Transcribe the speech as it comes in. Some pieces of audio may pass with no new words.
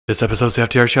This episode's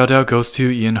FTR shoutout goes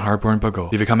to Ian Harborn Bugle.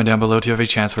 Leave a comment down below to have a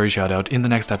chance for a shoutout in the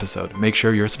next episode. Make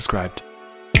sure you're subscribed.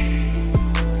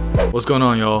 What's going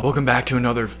on, y'all? Welcome back to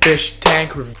another fish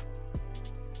tank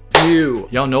review.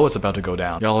 Y'all know what's about to go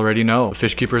down. Y'all already know. The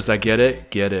fish keepers that get it,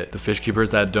 get it. The fish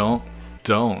keepers that don't.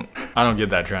 I don't get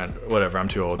that trend. Whatever, I'm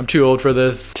too old. I'm too old for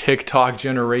this TikTok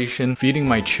generation. Feeding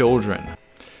my children.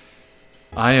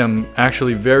 I am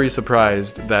actually very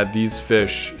surprised that these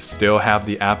fish still have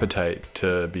the appetite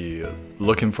to be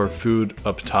looking for food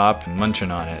up top and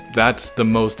munching on it. That's the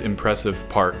most impressive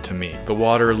part to me. The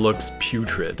water looks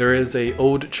putrid. There is an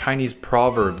old Chinese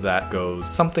proverb that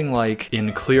goes something like,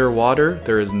 in clear water,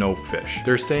 there is no fish.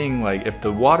 They're saying like, if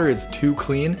the water is too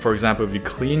clean, for example, if you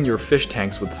clean your fish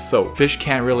tanks with soap, fish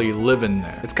can't really live in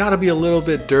there. It's gotta be a little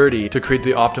bit dirty to create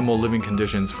the optimal living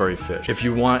conditions for a fish. If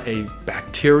you want a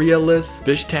bacteria-less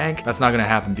fish tank, that's not gonna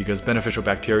happen because beneficial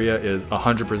bacteria is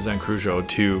 100% crucial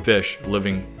to fish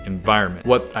living environment.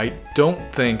 What I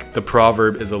don't think the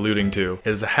proverb is alluding to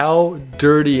is how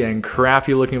dirty and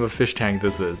crappy looking of a fish tank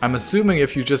this is. I'm assuming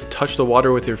if you just touch the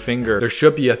water with your finger, there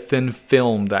should be a thin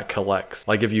film that collects.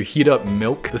 Like if you heat up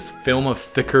milk, this film of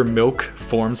thicker milk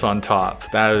forms on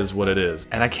top. That is what it is.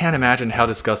 And I can't imagine how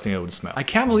disgusting it would smell. I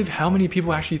can't believe how many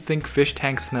people actually think fish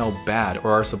tanks smell bad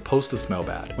or are supposed to smell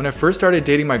bad. When I first started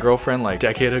dating my girlfriend like a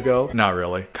decade ago, not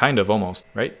really, kind of almost,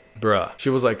 right? Bruh. She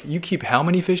was like, you keep how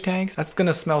many fish tanks? That's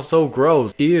gonna smell so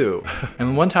gross. Ew.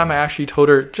 And one time I actually told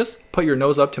her, just put your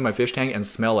nose up to my fish tank and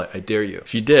smell it. I dare you.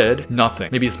 She did. Nothing.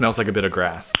 Maybe it smells like a bit of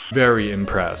grass. Very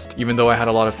impressed. Even though I had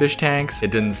a lot of fish tanks,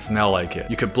 it didn't smell like it.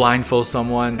 You could blindfold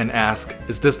someone and ask,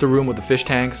 is this the room with the fish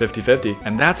tanks? 50-50.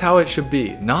 And that's how it should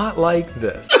be. Not like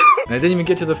this. And I didn't even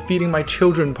get to the feeding my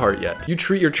children part yet. You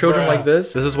treat your children like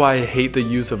this? This is why I hate the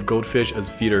use of goldfish as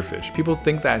feeder fish. People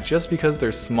think that just because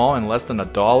they're small and less than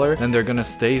 $1, then they're gonna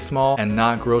stay small and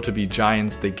not grow to be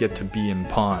giants they get to be in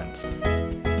ponds.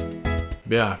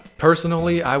 Yeah,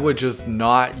 personally, I would just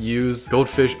not use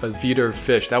goldfish as feeder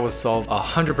fish. That would solve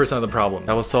 100% of the problem.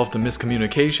 That would solve the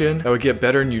miscommunication. That would get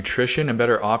better nutrition and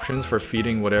better options for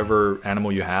feeding whatever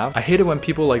animal you have. I hate it when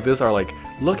people like this are like,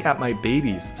 look at my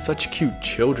babies, such cute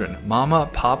children. Mama,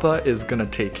 Papa is gonna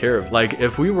take care of it. Like,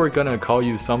 if we were gonna call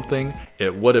you something,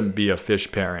 it wouldn't be a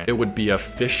fish parent. It would be a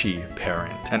fishy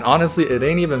parent. And honestly, it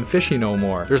ain't even fishy no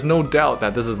more. There's no doubt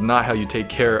that this is not how you take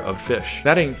care of fish.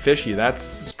 That ain't fishy, that's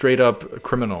straight up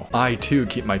criminal. I too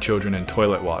keep my children in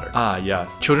toilet water. Ah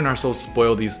yes, children are so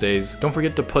spoiled these days. Don't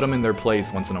forget to put them in their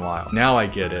place once in a while. Now I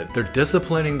get it. They're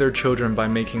disciplining their children by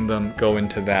making them go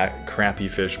into that crappy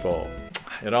fish bowl.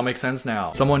 It all makes sense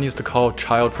now. Someone needs to call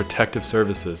Child Protective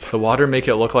Services. The water make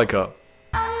it look like a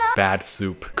bad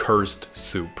soup, cursed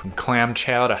soup, clam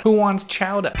chowder. Who wants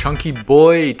chowder? Chunky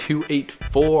Boy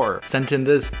 284 sent in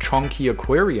this chunky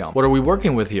aquarium. What are we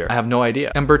working with here? I have no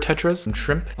idea. Ember tetras, some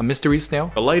shrimp, a mystery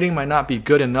snail. The lighting might not be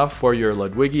good enough for your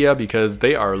Ludwigia because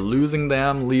they are losing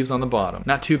them leaves on the bottom.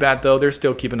 Not too bad though, they're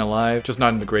still keeping alive, just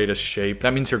not in the greatest shape.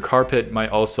 That means your carpet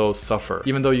might also suffer.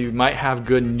 Even though you might have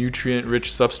good nutrient-rich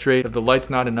substrate, if the light's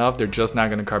not enough, they're just not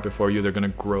gonna carpet for you. They're gonna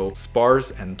grow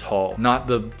sparse and tall. Not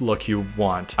the look you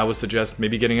want. I would suggest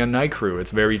maybe getting a night crew. It's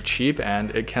very cheap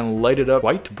and it can light it up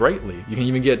quite brightly. You can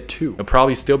even get 2. It'll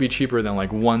probably still be cheaper than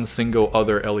like one single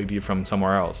other LED from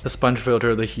somewhere else. The sponge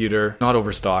filter, the heater, not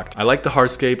overstocked. I like the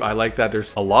hardscape. I like that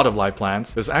there's a lot of live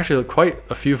plants. There's actually quite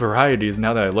a few varieties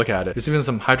now that I look at it. There's even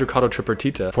some Hydrocotyle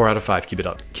tripartita. 4 out of 5, keep it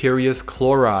up. Curious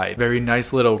Chloride. Very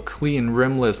nice little clean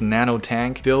rimless nano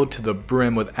tank filled to the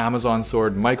brim with Amazon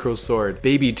sword, micro sword,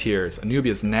 baby tears,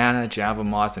 Anubias nana, Java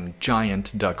moss, and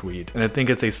giant duckweed. And I think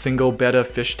it's a single betta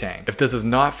fish tank. If this is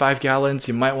not 5 gallons,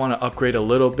 you might want to upgrade a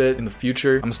little bit in the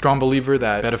future. I'm a strong believer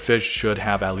that betta fish should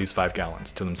have at least 5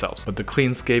 gallons to themselves. With the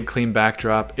clean scape, clean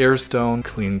backdrop, air stone,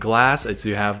 clean glass, as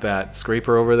you have that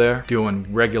scraper over there, doing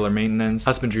regular maintenance,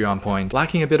 husbandry on point,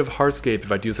 lacking a bit of hardscape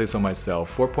if I do say so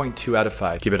myself. 4.2 out of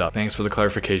 5. Keep it up. Thanks for the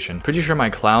clarification. Pretty sure my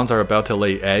clowns are about to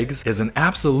lay eggs is an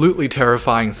absolutely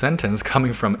terrifying sentence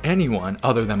coming from anyone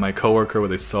other than my coworker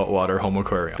with a saltwater home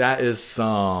aquarium. That is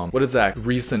some, what is that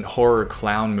recent horror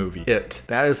clown movie? It.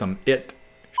 That is some It.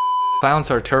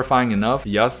 Clowns are terrifying enough.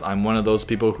 Yes, I'm one of those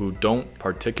people who don't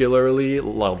particularly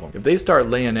love them. If they start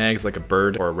laying eggs like a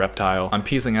bird or a reptile, I'm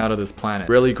piecing out of this planet.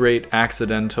 Really great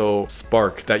accidental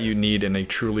spark that you need in a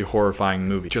truly horrifying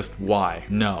movie. Just why?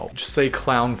 No. Just say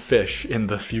clownfish in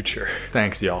the future.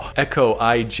 Thanks, y'all. Echo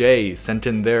IJ sent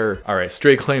in their... Alright,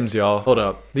 straight claims, y'all. Hold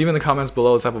up. Leave in the comments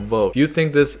below, let's have a vote. Do you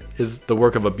think this is the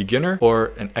work of a beginner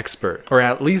or an expert? Or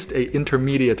at least a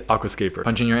intermediate aquascaper?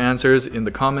 Punch in your answers in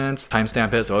the comments.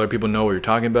 Timestamp it so other people don't know what you're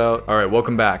talking about. All right,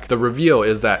 welcome back. The reveal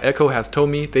is that Echo has told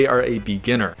me they are a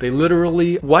beginner. They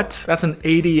literally, what? That's an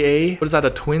ADA? What is that, a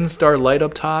twin star light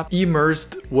up top?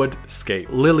 Immersed wood scape,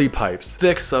 lily pipes,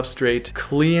 thick substrate,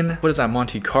 clean, what is that,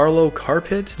 Monte Carlo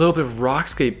carpet? A little bit of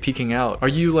rockscape peeking out. Are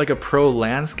you like a pro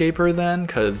landscaper then?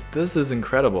 Cause this is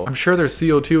incredible. I'm sure there's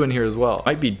CO2 in here as well.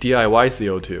 Might be DIY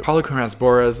CO2. Harlequin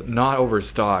rasboras, not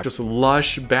overstocked. Just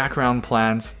lush background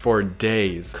plants for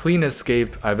days. Cleanest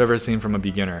scape I've ever seen from a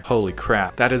beginner. Holy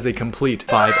crap. That is a complete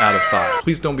 5 out of 5.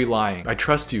 Please don't be lying. I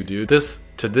trust you, dude. This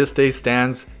to this day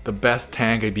stands the best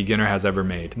tank a beginner has ever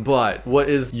made. But what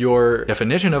is your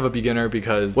definition of a beginner?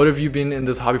 Because what have you been in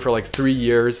this hobby for like 3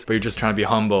 years, but you're just trying to be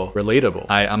humble, relatable?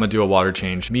 I'm gonna do a water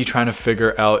change. Me trying to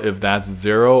figure out if that's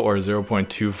 0 or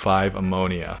 0.25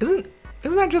 ammonia.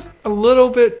 Isn't that just a little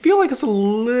bit, feel like it's a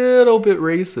little bit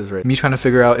racist, right? Me trying to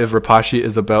figure out if Rapashi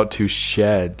is about to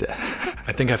shed.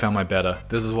 I think I found my betta.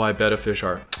 This is why betta fish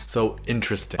are so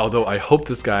interesting. Although I hope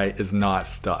this guy is not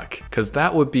stuck, because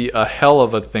that would be a hell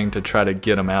of a thing to try to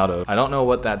get him out of. I don't know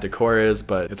what that decor is,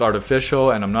 but it's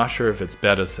artificial and I'm not sure if it's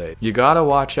betta safe. You gotta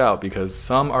watch out because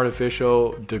some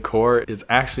artificial decor is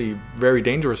actually very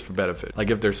dangerous for betta fish.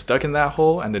 Like if they're stuck in that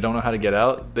hole and they don't know how to get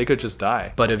out, they could just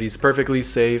die. But if he's perfectly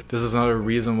safe, this is another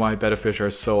reason why betta fish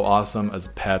are so awesome as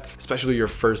pets, especially your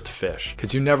first fish,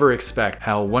 because you never expect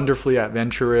how wonderfully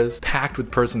adventurous, packed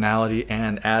with personality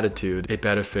and attitude a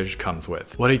betta fish comes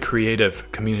with. What a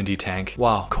creative community tank.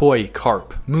 Wow. Koi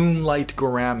carp, moonlight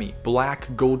gourami, black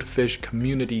goldfish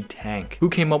community tank. Who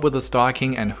came up with the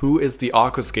stocking and who is the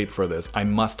aquascape for this? I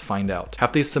must find out.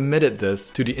 Have they submitted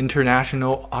this to the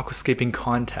international aquascaping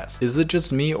contest? Is it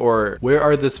just me, or where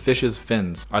are this fish's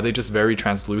fins? Are they just very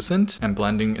translucent and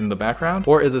blending in the background?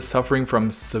 Or is it suffering from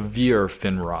severe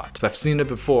fin rot? 'Cause I've seen it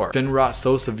before. Fin rot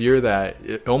so severe that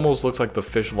it almost looks like the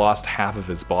fish lost half of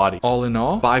its body. All in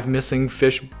all, 5 missing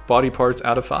fish body parts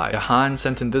out of 5. Jahan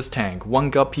sent in this tank, 1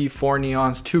 guppy, 4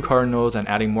 neons, 2 cardinals, and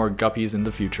adding more guppies in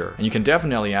the future. And you can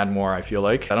definitely add more, I feel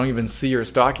like. I don't even see your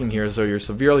stocking here, so you're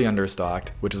severely understocked,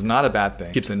 which is not a bad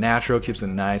thing. Keeps it natural, keeps it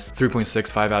nice.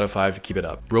 3.65 out of 5, keep it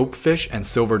up. Ropefish and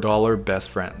silver dollar, best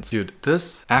friends. Dude,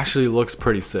 this actually looks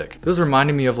pretty sick. This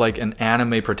reminded me of like an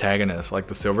anime protagonist, like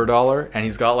the silver dollar, and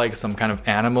he's got like some kind of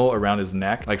animal around his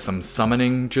neck, like some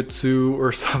summoning jutsu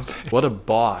or something. What a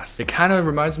boss. It kind of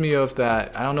reminds me of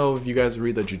that, I don't know if you guys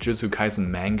read the Jujutsu Kaisen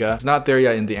manga. It's not there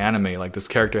yet in the anime, like this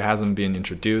character hasn't been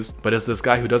introduced, but it's this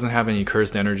guy who doesn't have any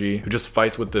cursed energy, who just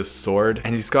fights with this sword,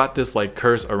 and he's got this like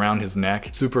curse around his neck.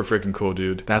 Super freaking cool,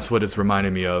 dude. That's what it's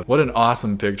reminding me of. What an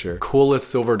awesome picture. Coolest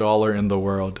silver dollar in the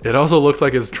world. It also looks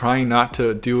like it's trying not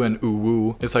to do an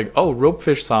uwu. It's like, oh,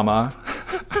 ropefish sama.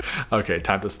 Okay,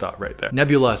 time to stop right there.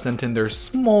 Nebula sent in their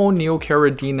small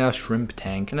Neocaridina shrimp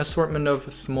tank. An assortment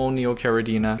of small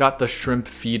Neocaridina. Got the shrimp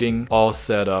feeding all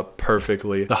set up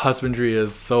perfectly. The husbandry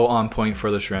is so on point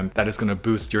for the shrimp that it's gonna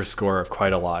boost your score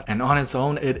quite a lot. And on its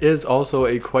own, it is also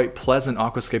a quite pleasant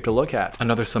aquascape to look at.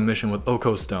 Another submission with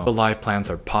Oko Stone. The live plants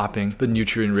are popping. The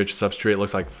nutrient-rich substrate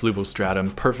looks like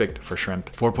fluvostratum, perfect for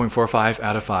shrimp. 4.45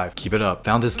 out of 5. Keep it up.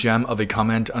 Found this gem of a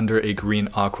comment under a green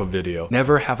aqua video.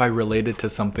 Never have I related to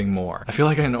something more. I feel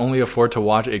like I can only afford to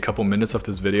watch a couple minutes of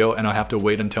this video and I'll have to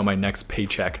wait until my next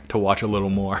paycheck to watch a little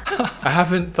more. I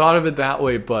haven't thought of it that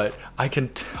way, but I can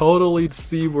totally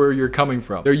see where you're coming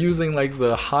from. They're using like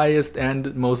the highest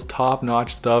end, most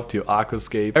top-notch stuff to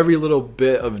aquascape. Every little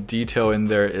bit of detail in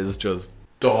there is just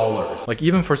dollars. Like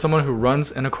even for someone who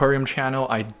runs an aquarium channel,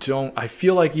 I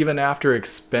feel like even after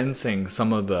expensing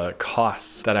some of the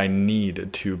costs that I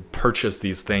need to purchase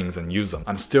these things and use them,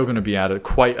 I'm still gonna be at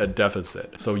quite a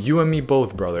deficit. So you and me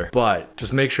both, brother. But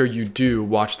just make sure you do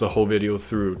watch the whole video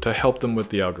through to help them with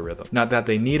the algorithm. Not that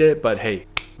they need it, but hey,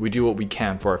 we do what we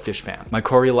can for our fish fam. My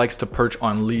Cory likes to perch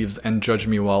on leaves and judge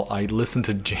me while I listen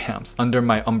to jams under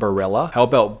my umbrella. How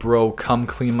about bro, come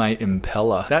clean my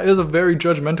impella? That is a very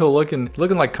judgmental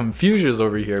looking like Confucius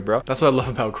over here, bro. That's what I love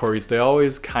about Corys. They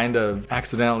always kind of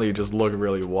accidentally just look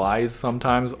really wise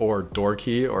sometimes, or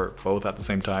dorky, or both at the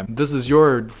same time. This is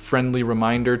your friendly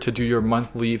reminder to do your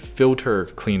monthly filter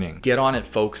cleaning. Get on it,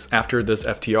 folks. After this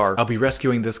FTR, I'll be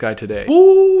rescuing this guy today.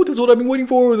 Ooh, this is what I've been waiting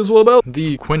for. This is what about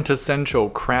the quintessential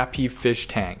crappy fish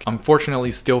tank.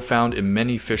 Unfortunately still found in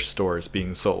many fish stores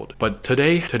being sold. But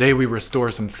today we restore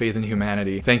some faith in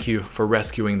humanity. Thank you for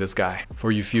rescuing this guy.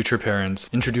 For you future parents,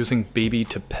 introducing baby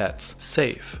to pets.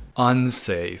 Safe.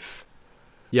 Unsafe.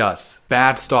 Yes,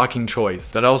 bad stocking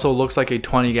choice. That also looks like a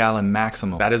 20-gallon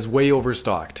maximum. That is way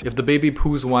overstocked. If the baby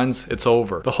poos once, it's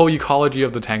over. The whole ecology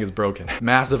of the tank is broken.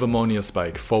 Massive ammonia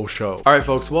spike, faux show. Alright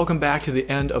folks, welcome back to the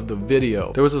end of the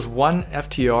video. There was this one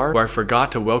FTR where I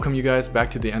forgot to welcome you guys back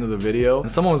to the end of the video,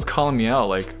 and someone was calling me out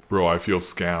like, Bro, I feel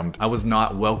scammed. I was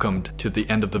not welcomed to the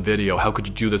end of the video. How could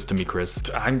you do this to me, Chris?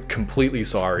 I'm completely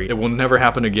sorry. It will never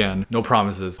happen again. No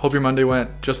promises. Hope your Monday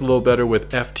went just a little better with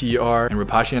FTR, and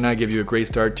Rapashi and I give you a great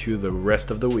start to the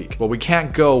rest of the week. Well, we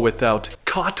can't go without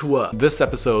Katwa. This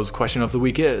episode's question of the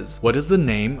week is, what is the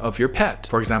name of your pet?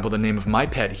 For example, the name of my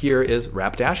pet here is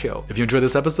Rapdashio. If you enjoyed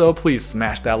this episode, please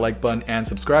smash that like button and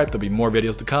subscribe. There'll be more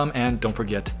videos to come, and don't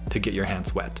forget to get your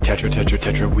hands wet.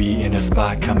 Tetra, we in a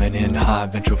spot, coming in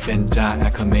hot, ventral fin dot,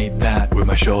 acclimate that. With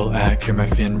my shoal act, hear my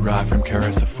fin rod from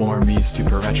Cariciformes,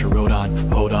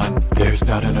 Stuperatrodon, hold on. There's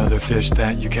not another fish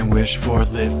that you can wish for,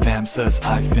 lit fam sus,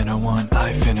 I finna one.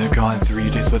 I finna gone 3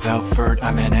 days without furt,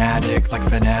 I'm an addict, like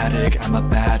fanatic, I'm a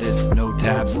baddest, no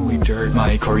tabs, only dirt.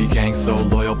 My Cory gang so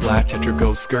loyal, black Tetra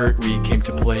go skirt, we came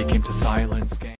to play, came to silence, gang.